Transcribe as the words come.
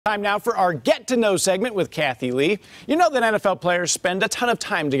Time now for our Get to Know segment with Kathy Lee. You know that NFL players spend a ton of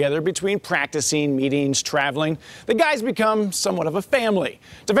time together between practicing, meetings, traveling. The guys become somewhat of a family.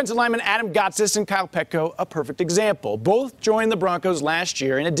 Defensive lineman Gotsis and Kyle Peko, a perfect example. Both joined the Broncos last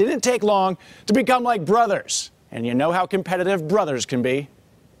year, and it didn't take long to become like brothers. And you know how competitive brothers can be.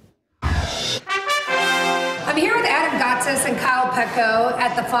 I'm here with Gotsis and Kyle Peko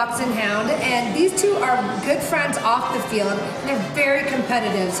at the Fox and Hound, and these two are good friends off the field, and they're very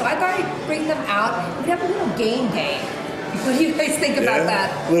competitive. So I thought I'd bring them out and we'd have a little game day. What do you guys think about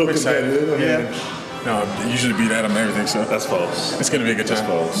that? A little competitive. Yeah. No, I usually beat Adam and everything, so That's false. it's going to be a good time. That's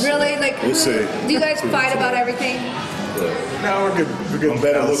false. Really? Like, We'll see. Do you guys fight about everything? No, we're good. We're good. I'm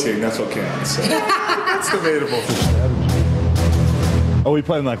better looking. That's what counts. So. It's debatable. Are we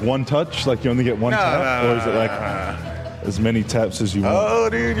playing like one touch? Like you only get one tap? Or is it like as many taps as you want? Oh,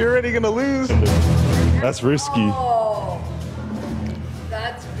 dude, you're already going to lose. That's risky. Oh,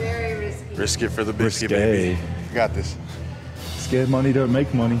 that's very risky. Risk it for the biscuit, Risque. baby. You got this. Scared money don't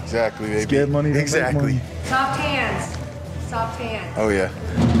make money. Exactly, baby. Scared money don't make money. Soft hands. Soft hands. Oh, yeah.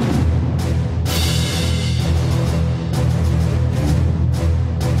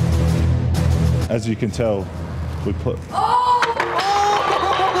 As you can tell, we put.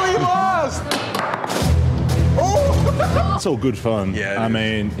 We lost! Oh! It's all good fun. Yeah, I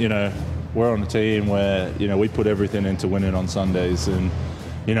mean, you know, we're on a team where, you know, we put everything into winning on Sundays. And,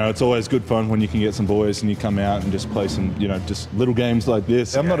 you know, it's always good fun when you can get some boys and you come out and just play some, you know, just little games like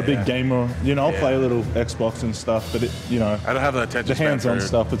this. I'm not a big gamer. You know, I'll play a little Xbox and stuff, but, you know, I don't have the attention the hands-on span for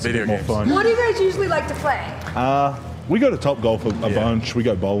stuff, it's a video bit more games. fun. What do you guys usually like to play? We go to Topgolf a bunch. We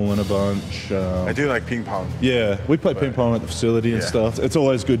go bowling a bunch. I do like ping pong. Yeah, we play ping pong at the facility and stuff. It's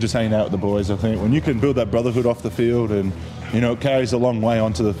always good just hanging out with the boys, I think. When you can build that brotherhood off the field and, you know, it carries a long way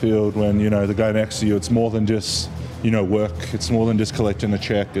onto the field when, you know, the guy next to you, it's more than just, you know, work. It's more than just collecting a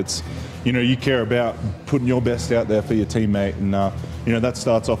check. It's, you know, you care about putting your best out there for your teammate. And, you know, that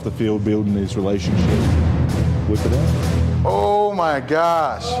starts off the field, building these relationships. Whip it out. Oh, my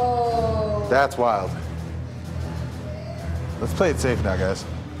gosh. Oh. That's wild. Let's play it safe now, guys.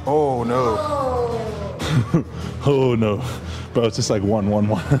 Oh, no. Oh, no. Bro, it's just like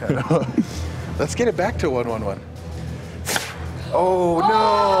 1-1-1. Let's get it back to 1-1-1. Oh,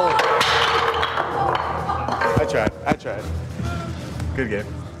 no. I tried. Good game.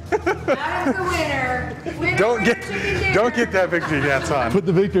 Adam's the winner. Don't get that victory dance on. Put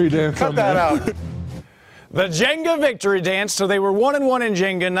the victory dance on Cut that there. out. The Jenga victory dance. So they were 1-1 in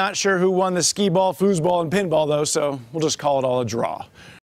Jenga. Not sure who won the skee ball, foosball, and pinball, though, so we'll just call it all a draw.